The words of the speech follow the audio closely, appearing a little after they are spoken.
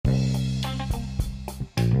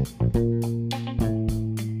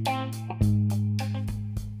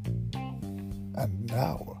And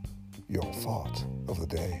now, your thought of the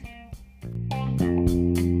day.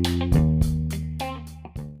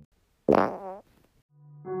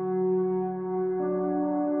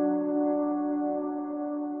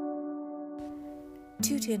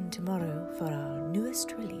 Tune in tomorrow for our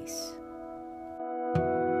newest release.